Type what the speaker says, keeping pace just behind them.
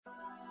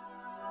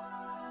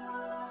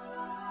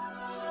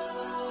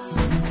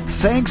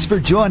Thanks for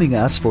joining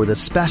us for the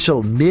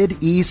special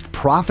Mid-East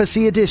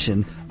Prophecy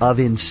edition of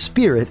In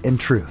Spirit and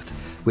Truth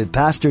with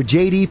Pastor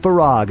J.D.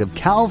 Farag of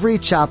Calvary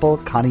Chapel,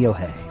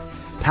 Kaneohe.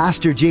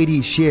 Pastor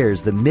J.D.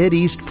 shares the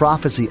Mid-East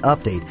Prophecy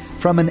update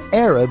from an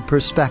Arab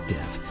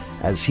perspective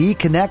as he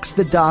connects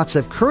the dots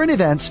of current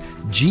events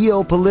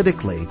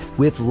geopolitically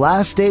with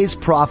last days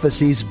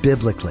prophecies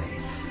biblically.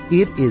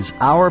 It is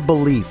our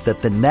belief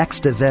that the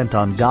next event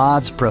on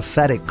God's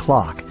prophetic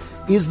clock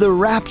is the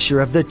rapture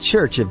of the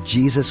Church of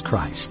Jesus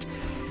Christ.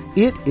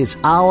 It is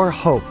our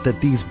hope that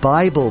these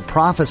Bible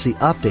prophecy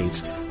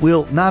updates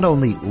will not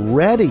only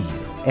ready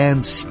you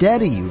and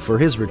steady you for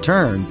His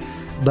return,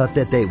 but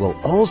that they will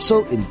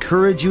also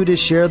encourage you to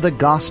share the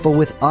gospel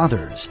with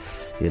others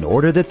in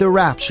order that the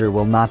rapture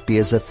will not be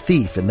as a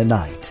thief in the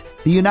night.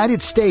 The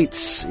United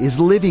States is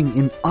living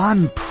in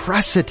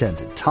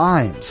unprecedented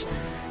times.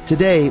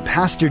 Today,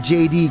 Pastor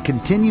J.D.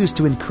 continues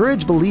to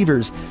encourage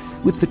believers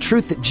with the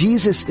truth that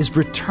Jesus is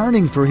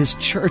returning for His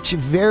church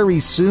very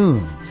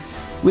soon.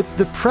 With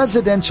the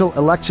presidential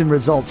election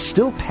results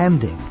still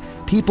pending,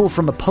 people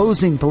from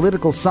opposing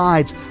political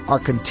sides are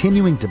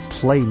continuing to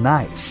play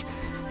nice.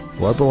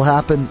 What will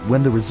happen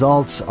when the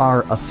results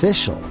are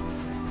official?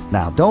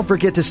 Now, don't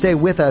forget to stay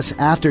with us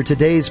after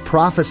today's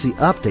prophecy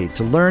update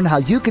to learn how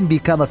you can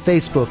become a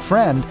Facebook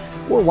friend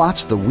or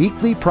watch the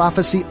weekly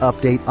prophecy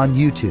update on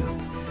YouTube.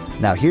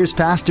 Now, here's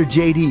Pastor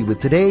J.D.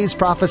 with today's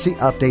prophecy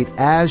update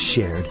as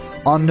shared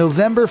on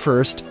November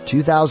 1st,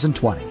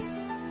 2020.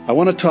 I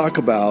want to talk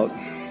about,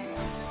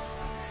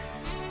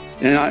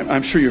 and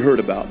I'm sure you heard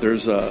about,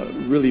 there's a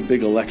really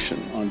big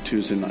election on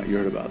Tuesday night. You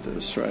heard about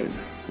this, right?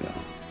 Yeah.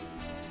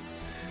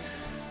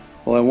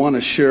 Well, I want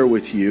to share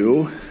with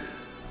you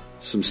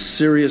some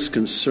serious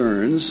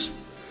concerns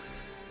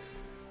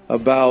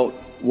about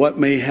what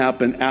may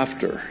happen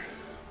after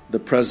the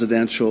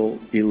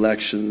presidential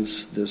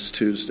elections this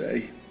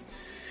Tuesday.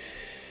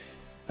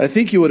 I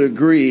think you would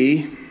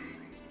agree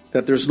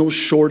that there's no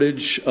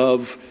shortage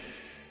of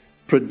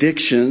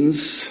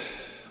predictions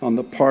on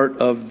the part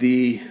of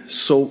the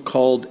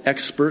so-called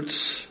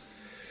experts,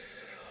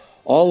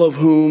 all of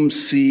whom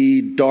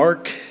see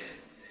dark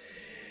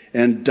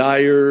and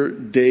dire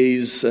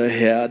days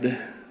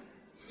ahead.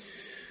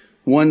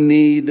 One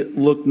need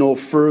look no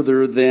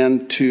further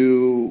than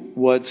to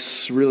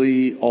what's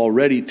really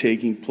already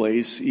taking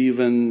place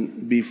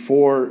even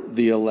before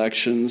the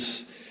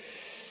elections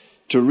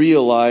to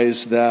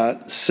realize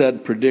that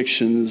said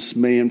predictions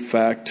may in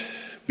fact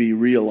be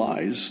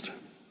realized.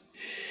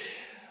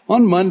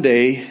 On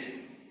Monday,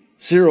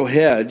 Zero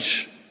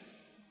Hedge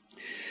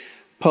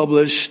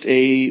published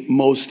a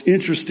most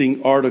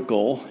interesting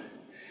article,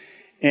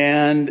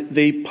 and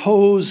they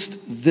posed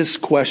this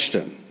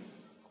question: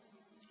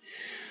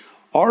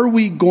 are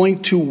we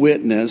going to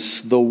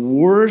witness the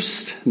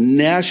worst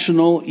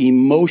national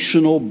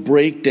emotional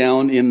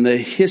breakdown in the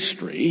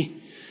history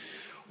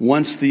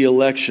once the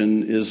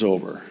election is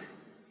over?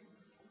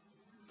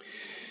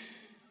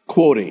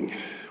 Quoting,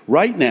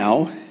 "Right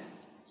now,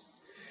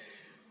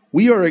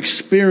 we are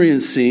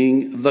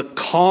experiencing the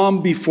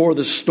calm before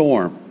the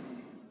storm.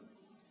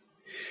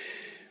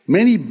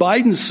 Many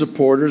Biden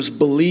supporters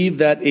believe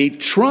that a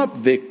Trump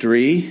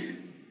victory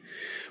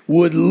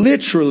would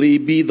literally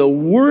be the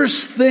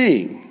worst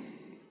thing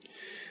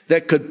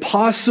that could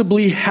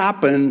possibly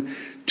happen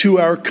to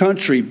our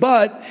country.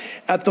 But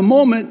at the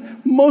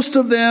moment, most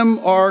of them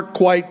are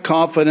quite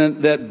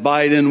confident that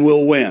Biden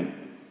will win.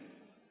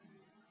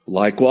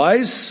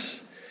 Likewise,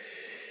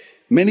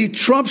 many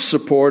Trump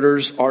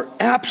supporters are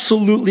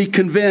absolutely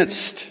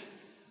convinced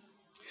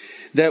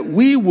that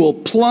we will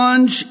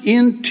plunge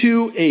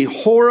into a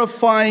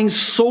horrifying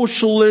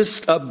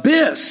socialist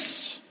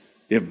abyss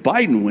if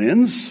Biden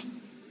wins.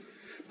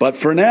 But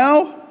for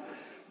now,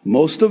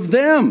 most of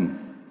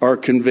them are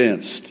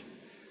convinced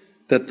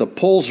that the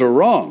polls are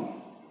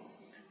wrong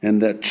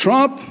and that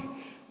Trump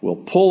will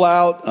pull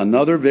out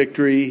another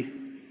victory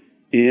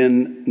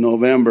in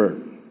November."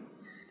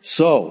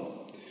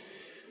 So,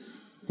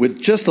 with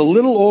just a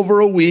little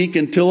over a week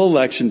until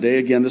Election Day,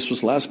 again, this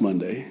was last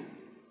Monday,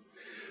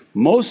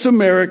 most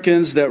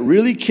Americans that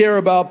really care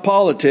about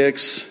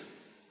politics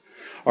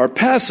are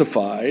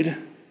pacified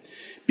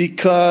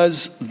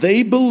because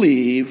they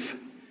believe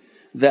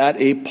that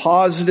a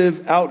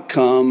positive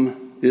outcome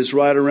is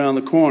right around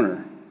the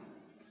corner.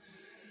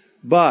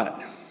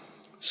 But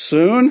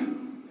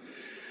soon,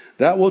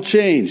 that will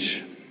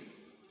change,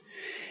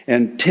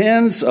 and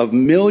tens of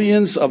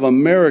millions of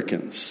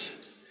Americans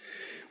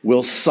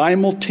will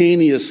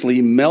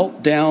simultaneously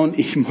melt down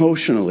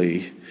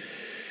emotionally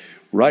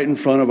right in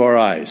front of our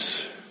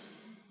eyes.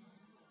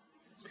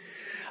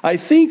 I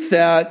think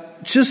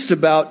that just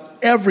about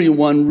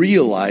everyone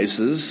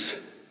realizes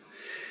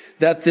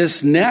that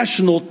this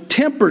national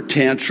temper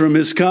tantrum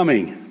is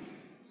coming.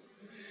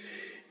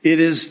 It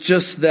is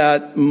just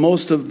that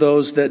most of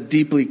those that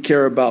deeply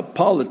care about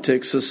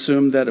politics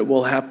assume that it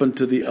will happen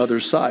to the other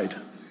side.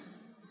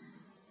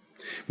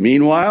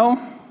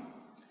 Meanwhile,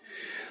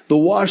 the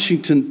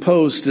Washington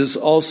Post is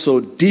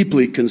also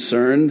deeply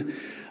concerned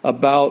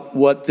about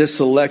what this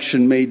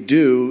election may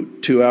do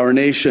to our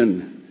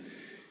nation.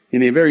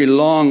 In a very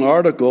long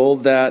article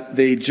that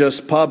they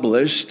just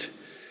published,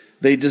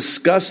 they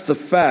discuss the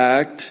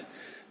fact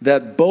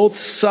that both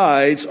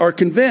sides are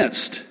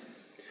convinced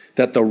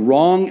that the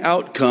wrong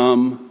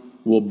outcome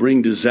will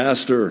bring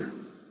disaster.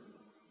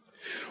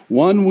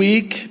 1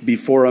 week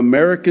before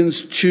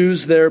Americans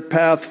choose their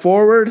path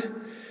forward,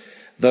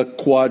 the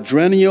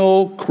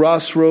quadrennial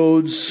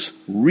crossroads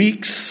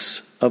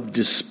reeks of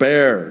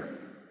despair.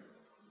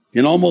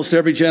 In almost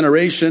every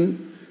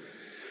generation,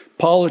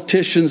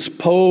 politicians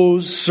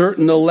pose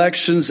certain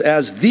elections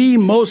as the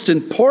most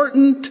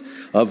important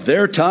of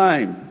their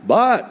time.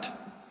 But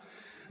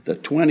the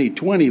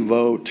 2020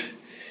 vote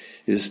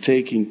is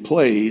taking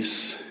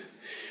place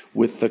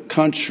with the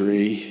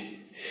country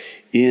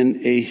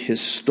in a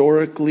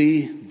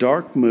historically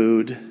dark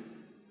mood,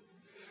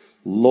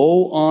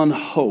 low on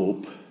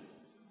hope.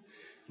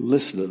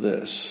 Listen to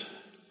this.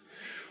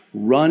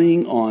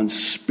 Running on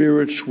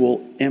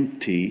spiritual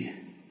empty,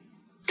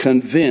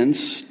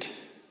 convinced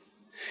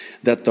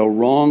that the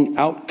wrong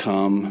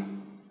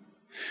outcome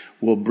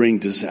will bring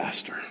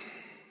disaster.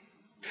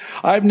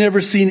 I've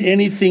never seen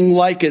anything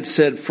like it,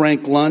 said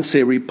Frank Luntz,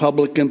 a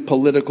Republican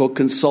political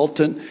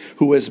consultant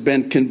who has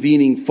been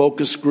convening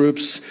focus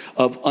groups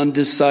of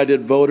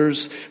undecided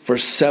voters for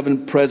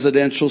 7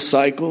 presidential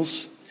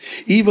cycles.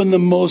 Even the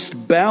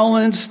most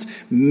balanced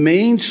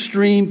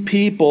mainstream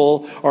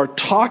people are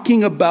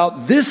talking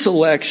about this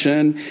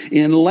election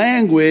in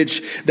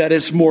language that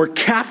is more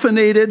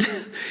caffeinated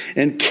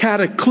and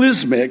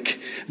cataclysmic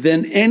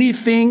than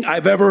anything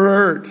I've ever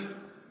heard.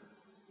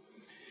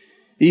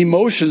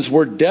 Emotions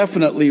were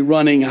definitely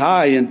running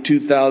high in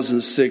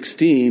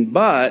 2016,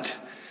 but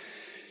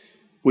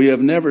we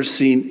have never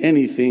seen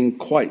anything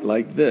quite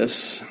like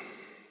this.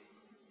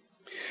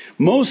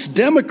 Most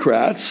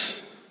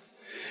Democrats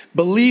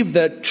believe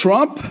that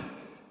Trump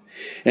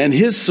and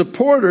his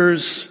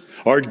supporters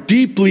are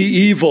deeply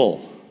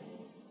evil.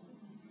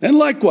 And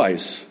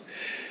likewise,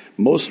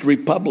 most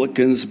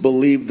Republicans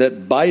believe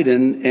that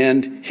Biden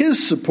and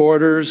his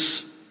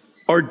supporters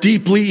are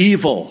deeply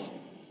evil.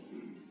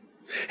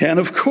 And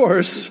of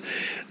course,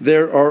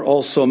 there are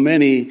also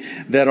many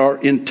that are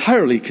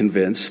entirely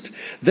convinced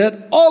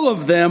that all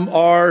of them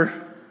are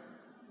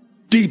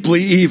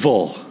deeply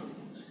evil.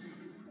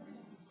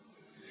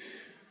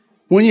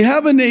 When you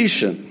have a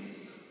nation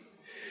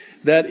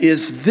that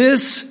is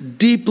this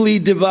deeply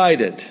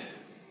divided,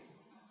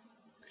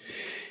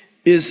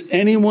 is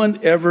anyone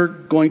ever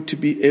going to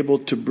be able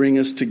to bring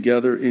us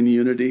together in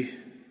unity?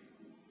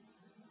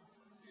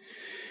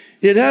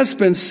 It has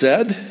been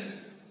said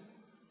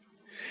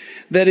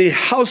that a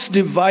house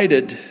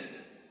divided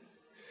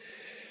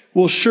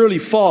will surely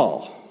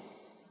fall.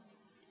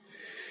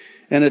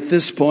 And at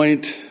this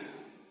point,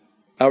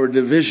 our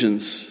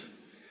divisions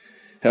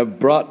have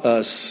brought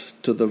us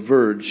to the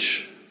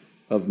verge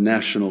of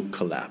national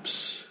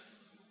collapse.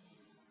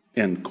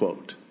 End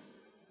quote.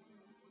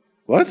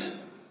 What?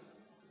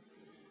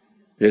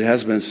 It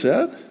has been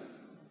said?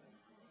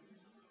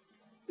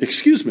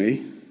 Excuse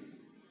me.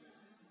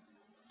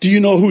 Do you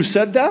know who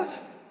said that?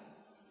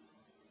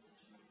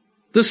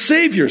 The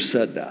Savior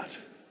said that.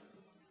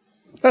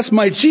 That's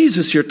my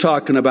Jesus you're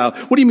talking about.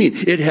 What do you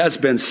mean? It has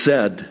been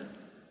said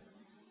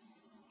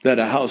that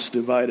a house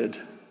divided.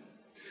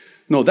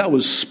 No, that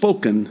was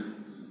spoken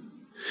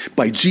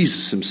by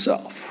Jesus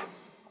himself.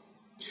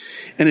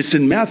 And it's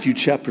in Matthew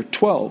chapter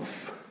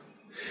 12,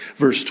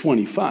 verse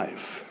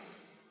 25.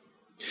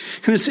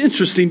 And it's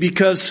interesting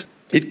because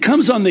it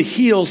comes on the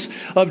heels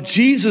of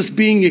Jesus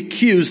being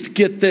accused,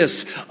 get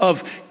this,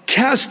 of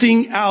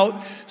casting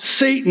out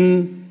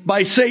Satan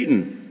by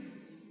Satan.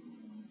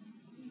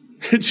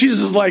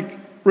 Jesus is like,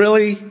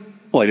 really?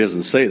 Well, he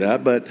doesn't say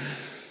that, but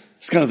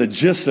it's kind of the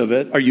gist of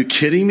it. Are you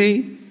kidding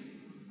me?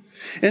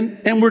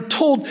 And we're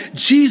told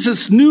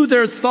Jesus knew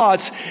their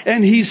thoughts,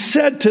 and he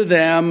said to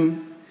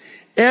them,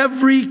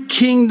 every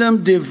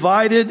kingdom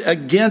divided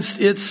against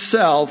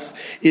itself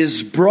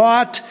is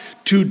brought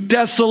to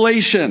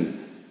desolation,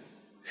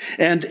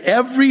 and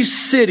every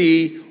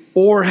city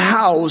or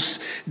house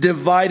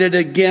divided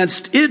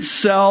against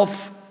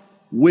itself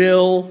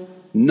will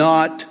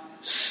not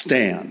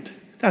stand.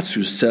 That's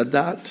who said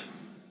that.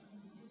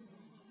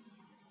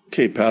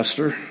 Okay,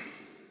 Pastor,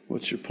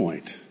 what's your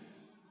point?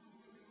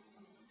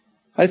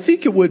 I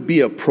think it would be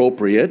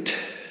appropriate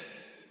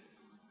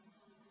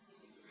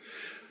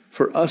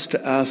for us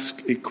to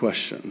ask a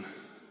question,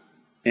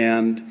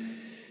 and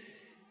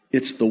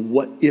it's the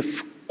what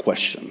if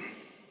question.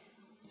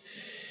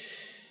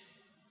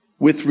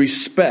 With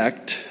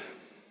respect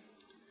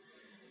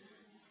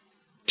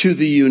to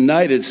the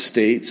United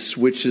States,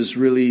 which is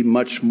really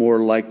much more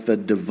like the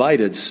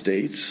divided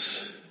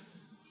states,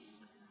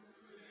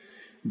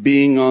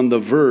 being on the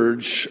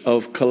verge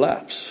of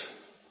collapse.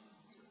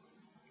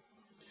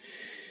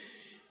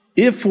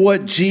 If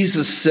what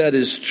Jesus said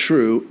is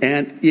true,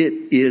 and it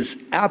is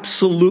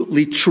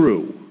absolutely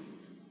true,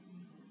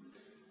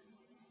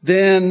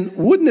 then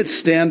wouldn't it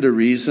stand to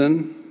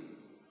reason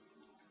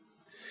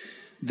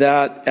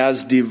that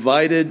as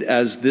divided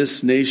as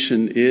this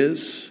nation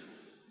is,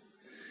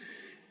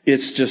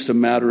 it's just a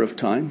matter of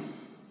time?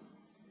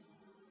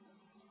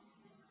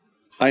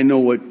 I know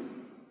what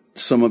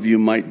some of you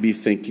might be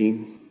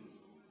thinking.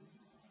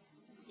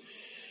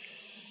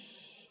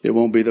 It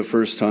won't be the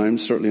first time,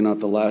 certainly not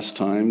the last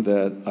time,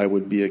 that I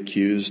would be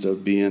accused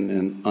of being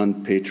an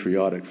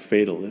unpatriotic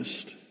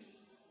fatalist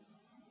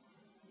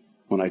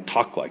when I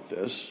talk like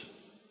this.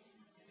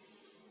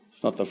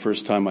 It's not the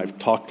first time I've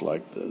talked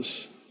like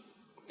this.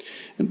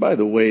 And by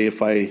the way,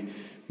 if I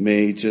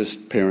may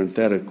just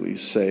parenthetically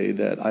say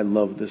that I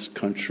love this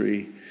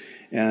country,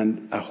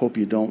 and I hope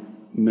you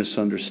don't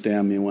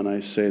misunderstand me when I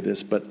say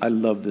this, but I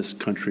love this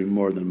country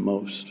more than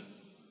most.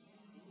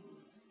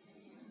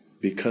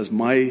 Because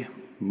my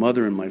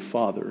mother and my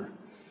father,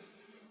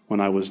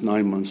 when I was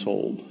 9 months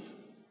old,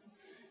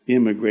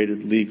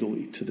 immigrated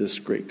legally to this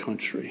great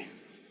country.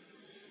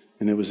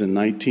 And it was in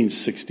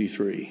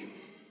 1963.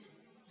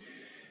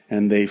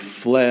 And they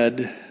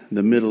fled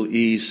the Middle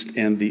East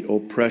and the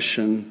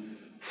oppression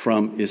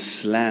from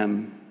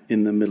Islam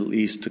in the Middle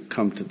East to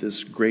come to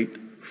this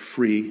great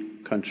free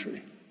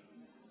country.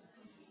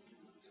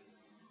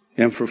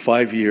 And for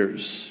 5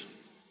 years,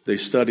 they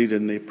studied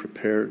and they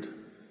prepared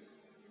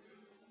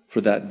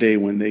for that day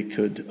when they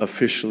could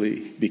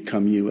officially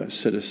become U.S.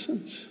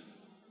 citizens.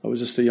 I was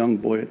just a young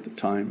boy at the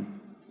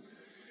time,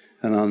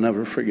 and I'll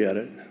never forget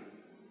it.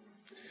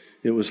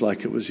 It was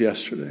like it was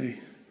yesterday.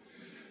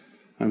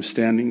 I'm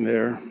standing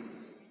there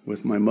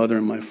with my mother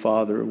and my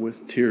father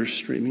with tears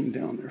streaming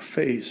down their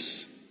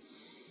face.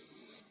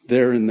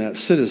 There in that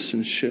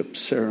citizenship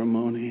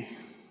ceremony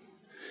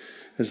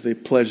as they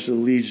pledged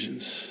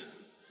allegiance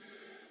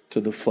to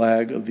the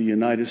flag of the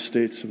United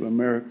States of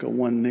America,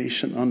 one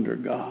nation under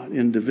God,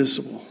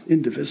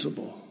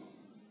 indivisible,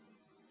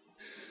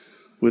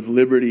 with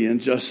liberty and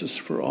justice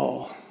for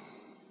all.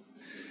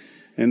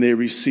 And they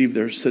received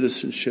their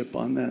citizenship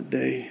on that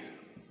day.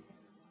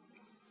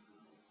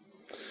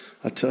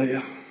 I tell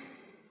you,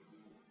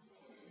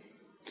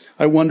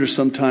 I wonder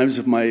sometimes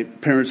if my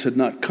parents had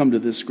not come to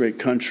this great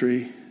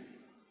country,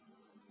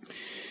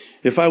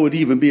 if I would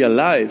even be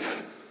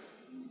alive,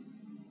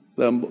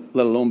 let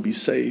alone be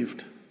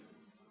saved.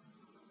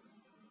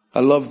 I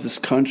love this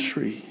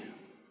country.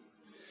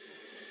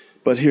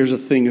 But here's the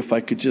thing, if I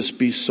could just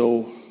be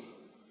so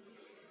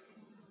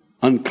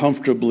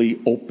uncomfortably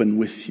open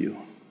with you.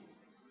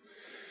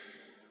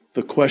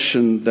 The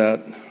question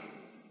that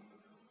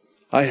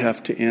I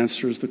have to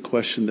answer is the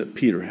question that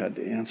Peter had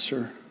to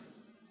answer.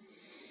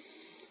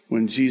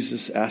 When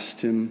Jesus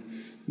asked him,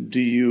 do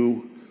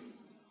you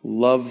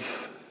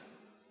love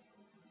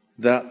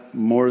that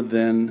more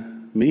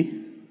than me?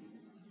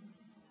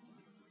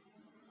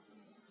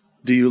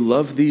 Do you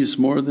love these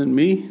more than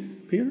me,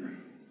 Peter?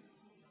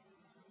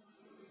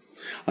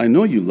 I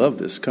know you love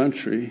this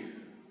country.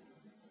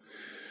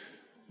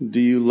 Do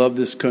you love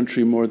this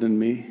country more than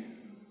me?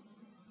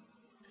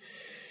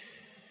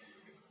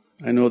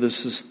 I know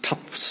this is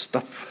tough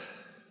stuff,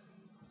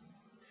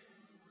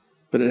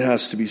 but it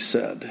has to be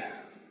said.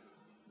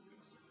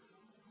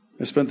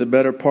 I spent the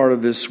better part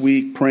of this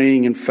week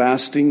praying and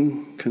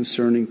fasting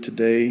concerning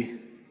today,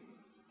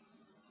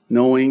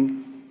 knowing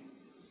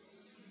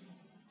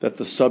that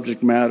the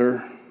subject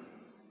matter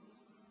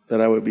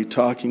that I would be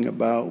talking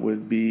about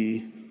would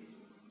be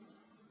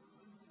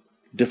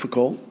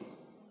difficult.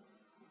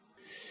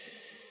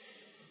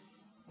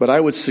 But I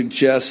would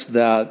suggest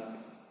that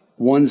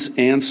one's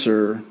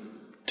answer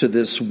to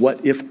this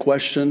what if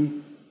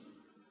question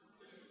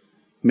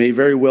may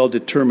very well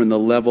determine the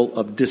level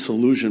of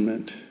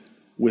disillusionment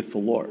with the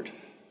Lord.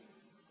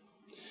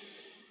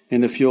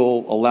 And if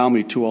you'll allow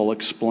me to, I'll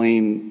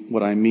explain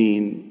what I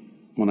mean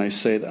when I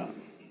say that.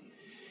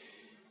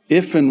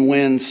 If and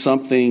when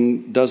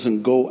something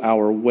doesn't go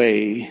our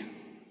way,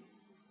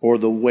 or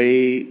the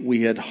way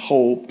we had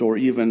hoped or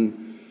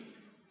even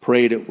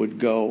prayed it would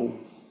go,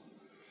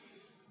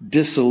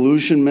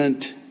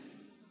 disillusionment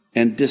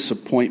and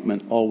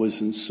disappointment always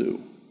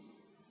ensue.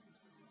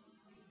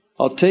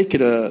 I'll take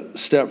it a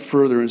step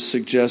further and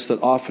suggest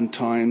that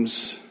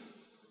oftentimes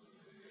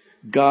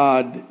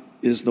God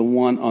is the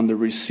one on the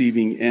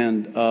receiving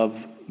end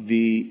of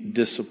the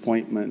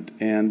disappointment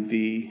and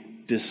the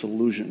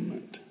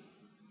disillusionment.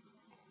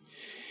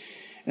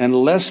 And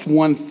lest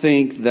one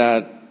think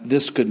that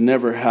this could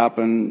never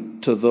happen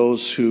to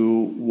those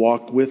who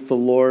walk with the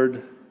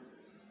Lord,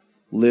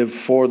 live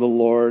for the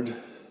Lord,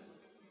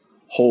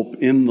 hope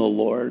in the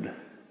Lord,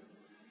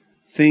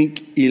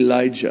 think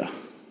Elijah.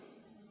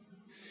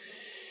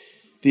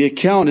 The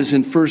account is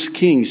in 1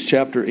 Kings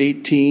chapter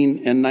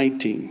 18 and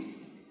 19.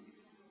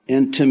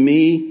 And to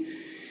me,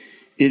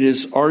 it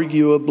is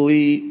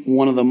arguably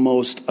one of the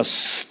most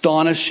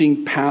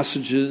astonishing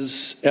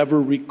passages ever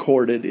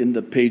recorded in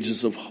the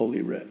pages of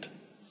Holy Writ.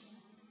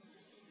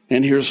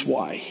 And here's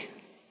why.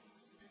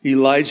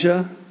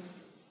 Elijah,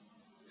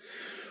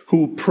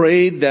 who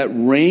prayed that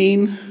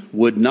rain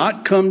would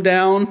not come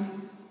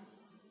down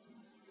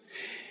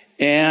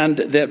and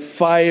that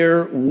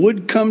fire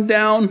would come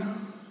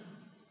down,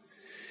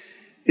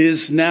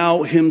 is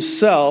now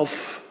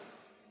himself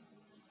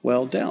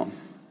well down.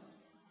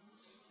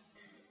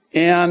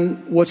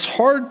 And what's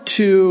hard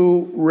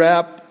to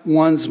wrap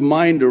one's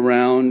mind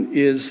around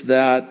is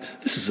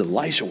that this is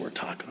Elijah we're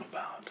talking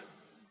about.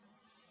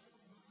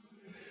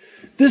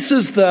 This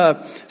is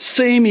the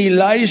same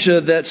Elijah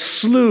that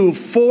slew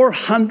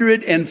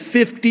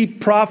 450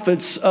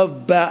 prophets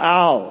of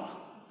Baal.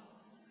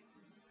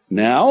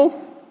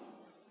 Now,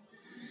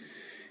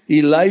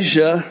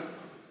 Elijah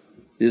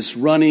is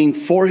running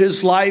for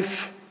his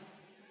life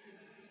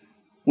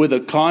with a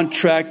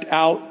contract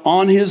out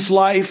on his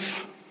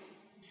life.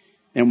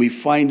 And we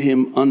find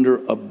him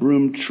under a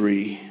broom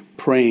tree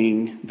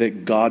praying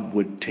that God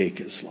would take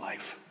his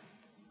life.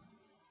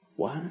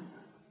 What?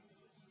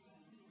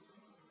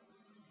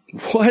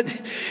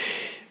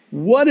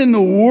 What in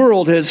the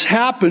world has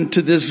happened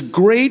to this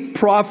great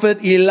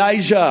prophet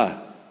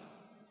Elijah,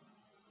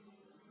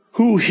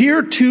 who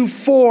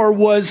heretofore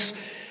was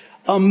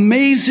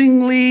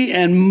amazingly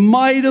and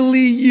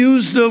mightily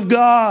used of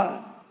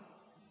God?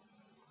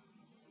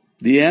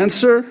 The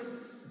answer?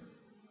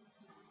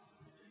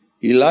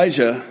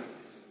 Elijah,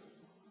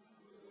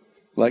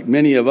 like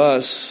many of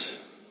us,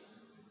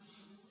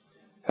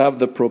 have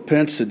the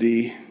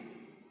propensity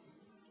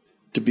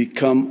to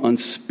become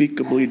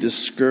unspeakably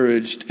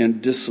discouraged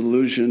and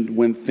disillusioned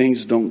when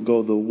things don't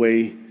go the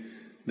way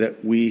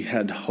that we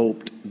had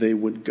hoped they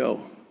would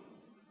go.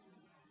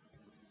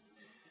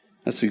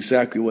 That's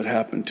exactly what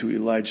happened to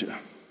Elijah.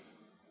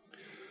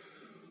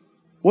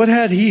 What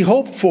had he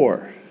hoped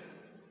for?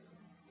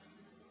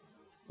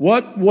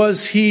 What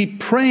was he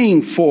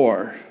praying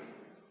for?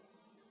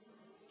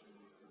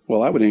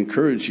 Well, I would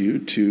encourage you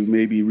to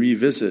maybe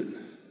revisit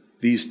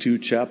these two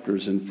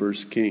chapters in 1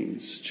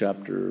 Kings,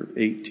 chapter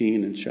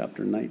 18 and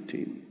chapter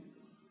 19.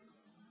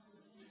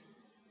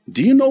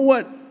 Do you know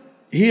what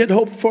he had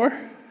hoped for?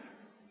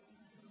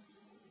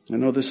 I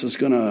know this is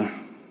going to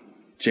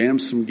jam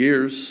some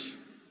gears,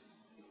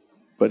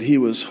 but he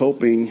was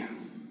hoping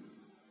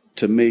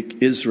to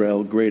make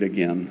Israel great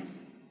again.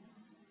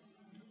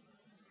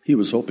 He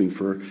was hoping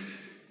for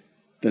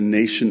the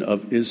nation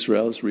of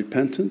Israel's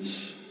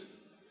repentance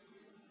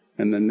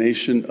and the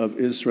nation of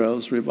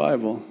Israel's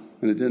revival,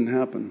 and it didn't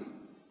happen.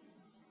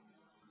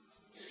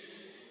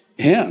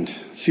 And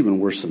it's even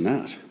worse than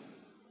that.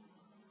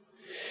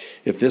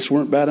 If this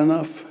weren't bad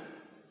enough,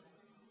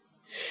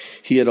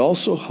 he had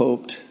also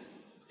hoped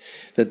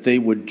that they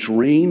would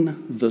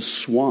drain the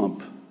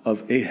swamp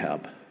of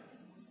Ahab,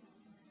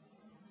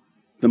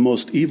 the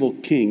most evil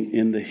king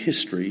in the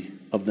history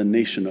of the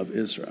nation of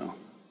Israel.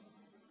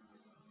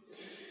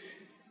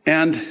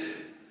 And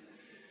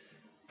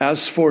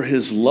as for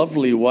his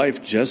lovely wife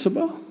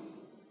Jezebel,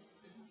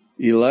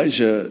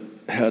 Elijah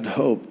had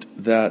hoped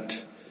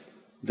that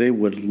they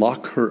would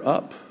lock her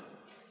up.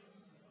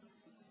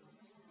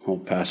 Oh,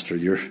 Pastor,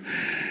 you're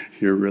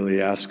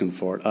really asking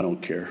for it. I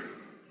don't care.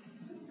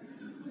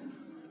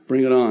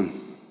 Bring it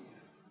on.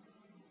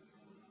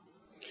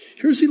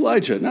 Here's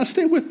Elijah. Now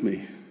stay with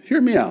me.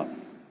 Hear me out.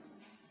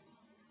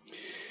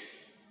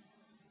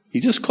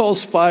 He just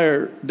calls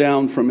fire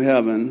down from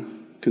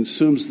heaven,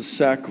 consumes the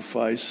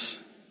sacrifice.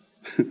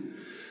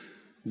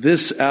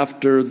 This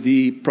after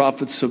the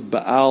prophets of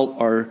Baal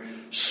are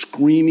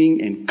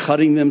screaming and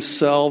cutting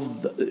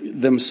themselves,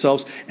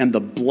 and the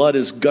blood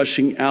is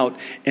gushing out,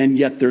 and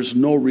yet there's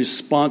no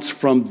response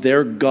from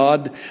their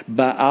God,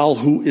 Baal,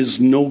 who is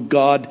no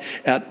God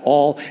at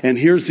all. And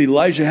here's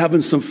Elijah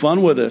having some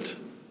fun with it.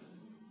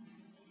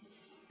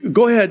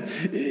 Go ahead,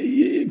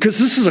 because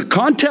this is a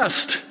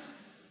contest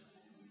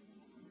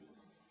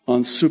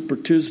on Super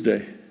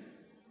Tuesday.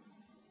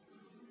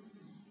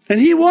 And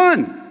he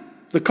won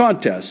the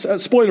contest.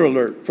 Spoiler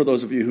alert for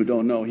those of you who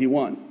don't know, he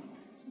won.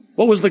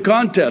 What was the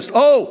contest?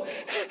 It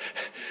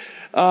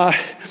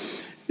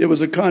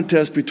was a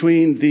contest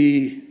between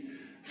the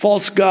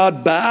false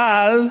god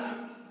Baal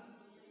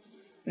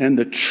and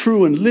the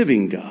true and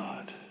living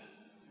God.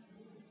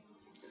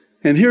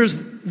 And here's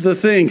the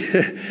thing.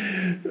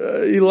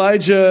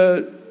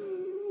 Elijah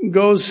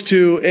goes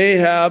to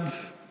Ahab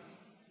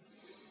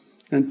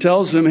and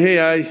tells him, hey,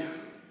 I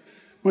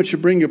want you to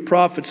bring your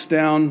prophets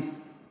down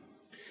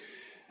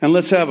and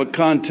let's have a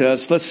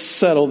contest. Let's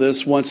settle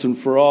this once and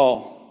for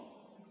all.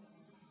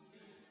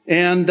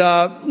 And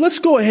let's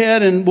go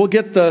ahead and we'll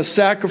get the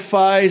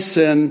sacrifice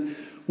and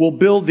we'll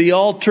build the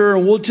altar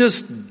and we'll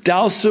just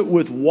douse it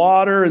with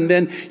water. And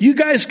then you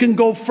guys can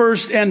go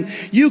first and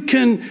you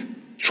can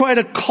try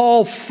to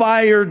call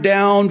fire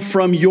down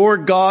from your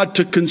God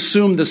to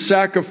consume the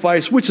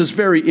sacrifice, which is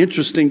very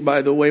interesting,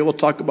 by the way. We'll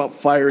talk about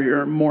fire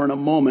here more in a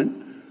moment.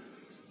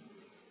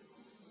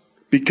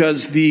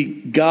 Because the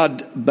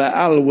god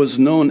Baal was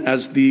known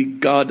as the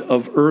god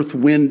of earth,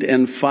 wind,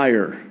 and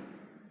fire.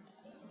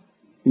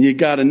 And you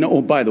got to know,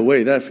 oh, by the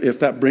way, that if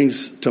that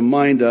brings to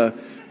mind,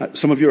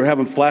 some of you are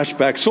having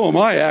flashbacks. So am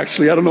I,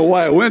 actually. I don't know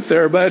why I went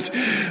there, but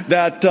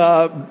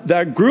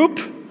that group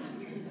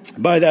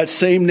by that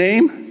same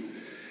name,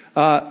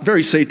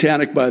 very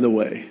satanic, by the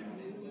way.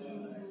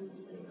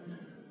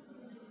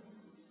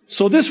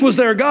 So this was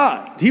their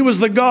God. He was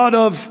the god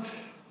of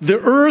the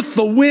earth,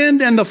 the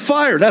wind, and the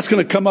fire. That's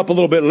going to come up a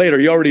little bit later.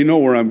 You already know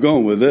where I'm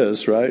going with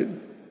this, right?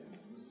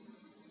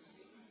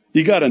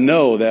 You got to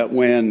know that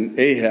when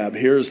Ahab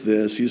hears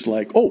this, he's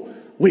like, oh,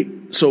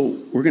 wait, so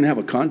we're going to have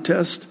a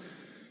contest?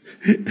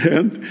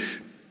 And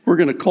we're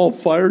going to call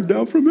fire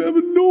down from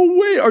heaven? No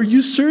way. Are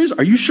you serious?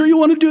 Are you sure you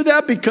want to do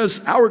that? Because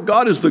our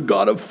God is the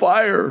God of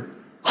fire.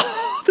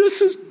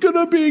 This is going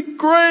to be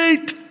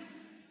great.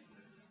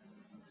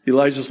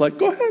 Elijah's like,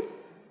 go ahead.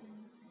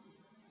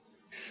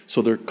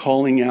 So they're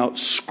calling out,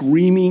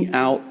 screaming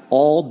out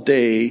all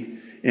day,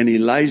 and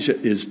Elijah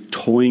is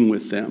toying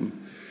with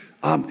them.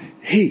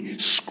 Hey,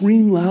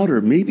 scream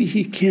louder. Maybe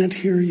he can't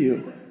hear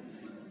you.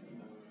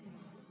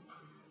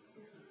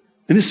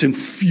 And this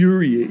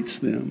infuriates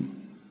them.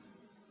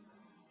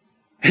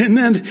 And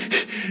then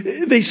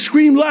they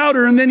scream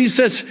louder, and then he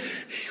says,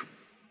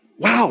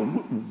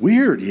 wow,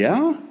 weird,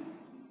 yeah?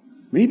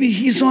 Maybe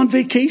he's on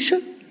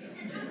vacation?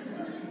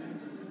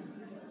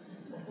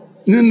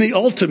 And then the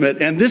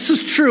ultimate, and this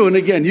is true, and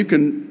again, you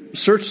can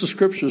search the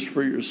scriptures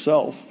for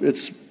yourself.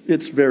 It's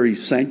very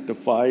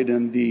sanctified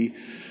in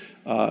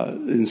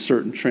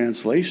certain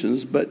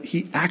translations, but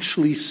he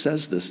actually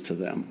says this to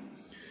them.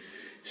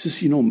 He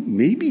says,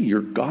 maybe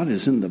your God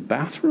is in the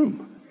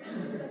bathroom.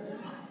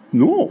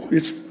 No,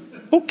 it's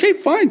okay,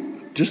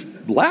 fine. Just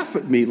laugh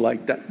at me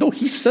like that. No,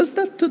 he says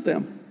that to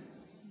them.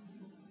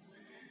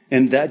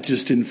 And that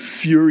just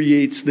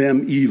infuriates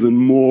them even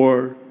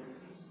more.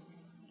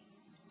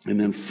 And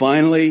then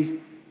finally,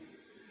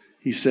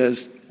 he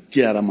says,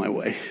 get out of my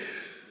way.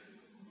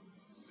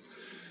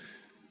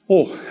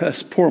 Oh,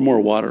 let's pour more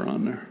water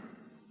on there.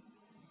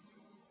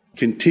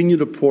 Continue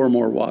to pour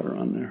more water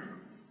on there.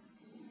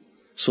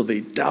 So they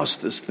douse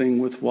this thing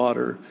with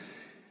water.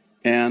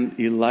 And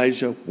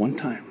Elijah, one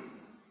time,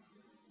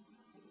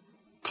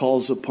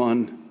 calls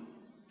upon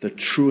the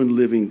true and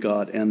living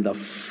God. And the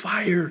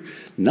fire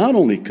not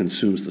only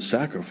consumes the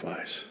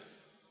sacrifice,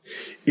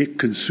 it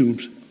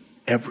consumes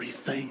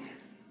everything.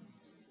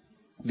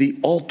 The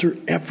altar,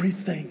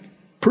 everything.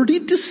 Pretty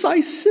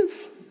decisive.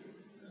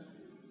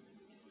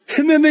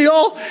 And then they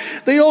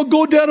all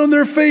go down on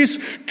their face.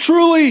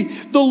 Truly,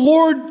 the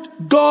Lord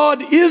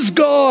God is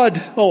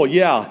God. Oh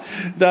yeah,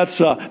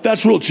 that's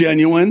real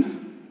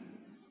genuine.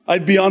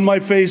 I'd be on my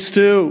face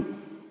too.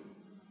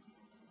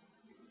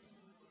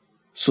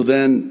 So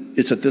then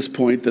it's at this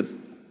point that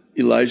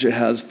Elijah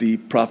has the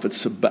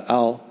prophets of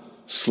Baal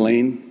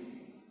slain.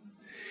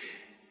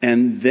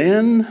 And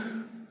then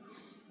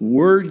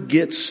word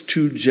gets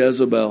to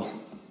Jezebel.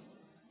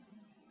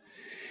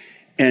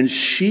 And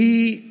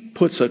she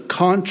puts a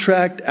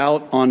contract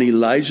out on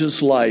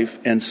Elijah's life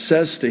and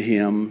says to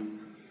him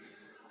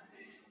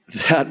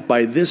that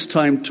by this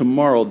time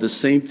tomorrow, the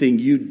same thing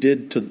you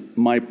did to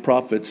my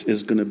prophets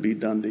is going to be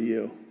done to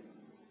you.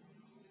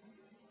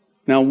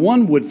 Now,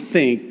 one would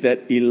think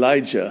that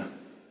Elijah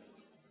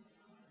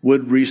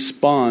would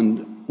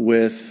respond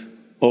with,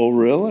 oh,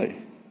 really?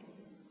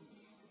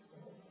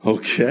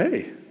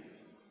 Okay.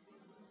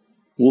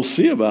 We'll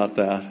see about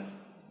that.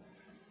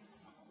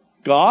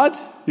 God,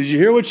 did you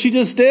hear what she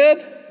just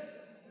did?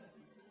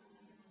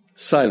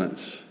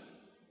 Silence.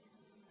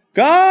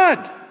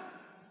 God,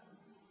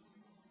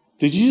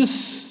 did you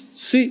just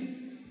see?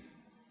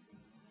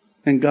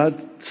 And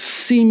God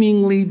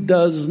seemingly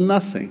does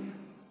nothing.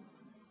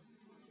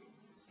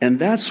 And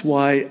that's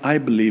why I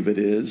believe it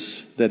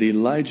is that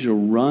Elijah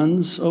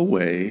runs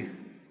away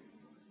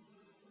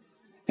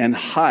and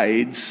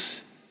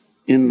hides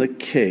in the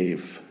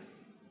cave.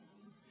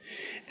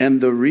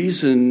 And the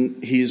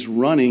reason he's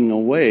running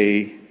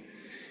away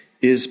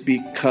is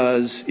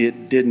because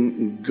it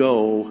didn't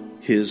go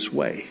his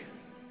way.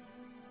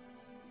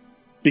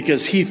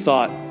 Because he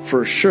thought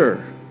for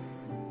sure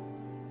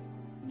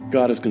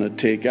God is going to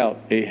take out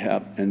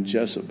Ahab and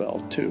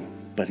Jezebel too.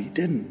 But he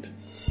didn't.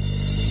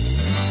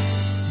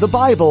 The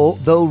Bible,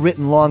 though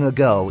written long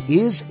ago,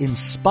 is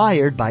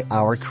inspired by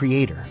our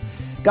Creator.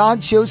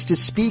 God chose to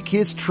speak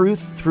His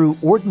truth through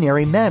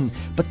ordinary men,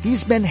 but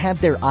these men had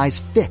their eyes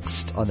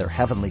fixed on their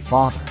Heavenly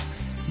Father.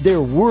 Their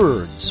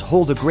words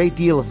hold a great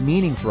deal of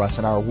meaning for us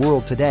in our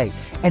world today,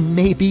 and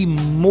maybe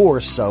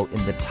more so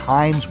in the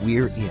times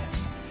we're in.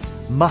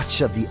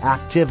 Much of the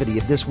activity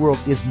of this world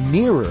is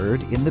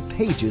mirrored in the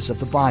pages of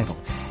the Bible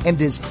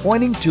and is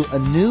pointing to a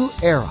new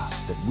era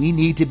that we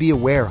need to be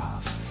aware of.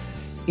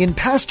 In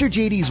Pastor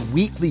JD's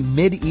weekly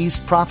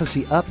Mideast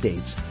Prophecy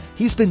Updates,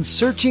 he's been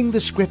searching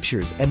the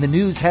scriptures and the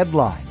news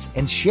headlines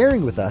and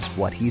sharing with us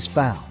what he's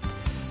found.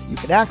 You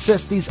can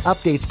access these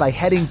updates by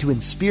heading to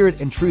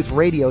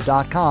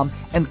inspiritandtruthradio.com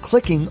and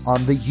clicking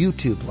on the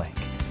YouTube link.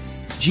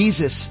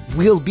 Jesus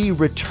will be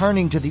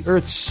returning to the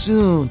earth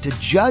soon to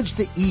judge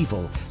the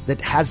evil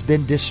that has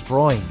been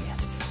destroying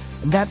it.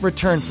 And that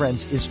return,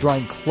 friends, is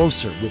drawing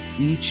closer with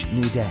each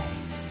new day.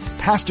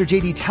 Pastor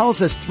JD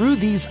tells us through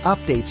these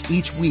updates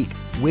each week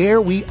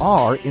where we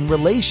are in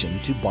relation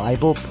to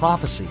Bible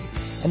prophecy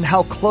and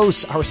how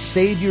close our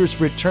Savior's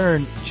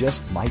return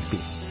just might be.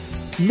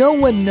 No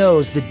one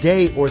knows the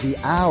day or the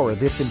hour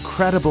this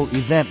incredible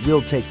event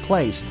will take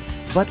place,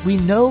 but we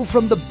know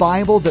from the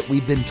Bible that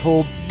we've been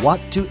told what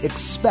to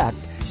expect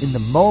in the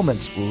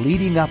moments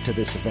leading up to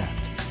this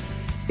event.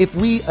 If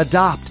we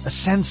adopt a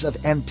sense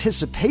of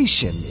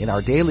anticipation in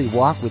our daily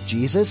walk with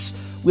Jesus,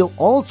 we'll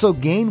also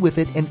gain with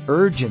it an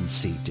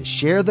urgency to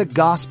share the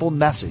gospel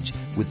message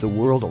with the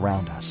world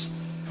around us.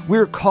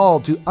 We're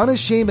called to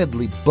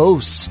unashamedly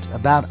boast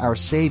about our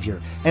Savior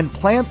and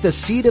plant the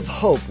seed of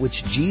hope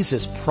which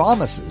Jesus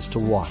promises to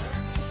water.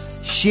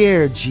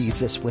 Share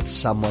Jesus with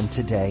someone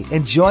today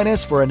and join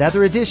us for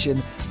another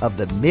edition of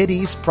the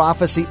Mideast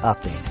Prophecy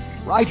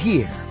Update right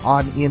here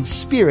on In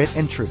Spirit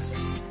and Truth.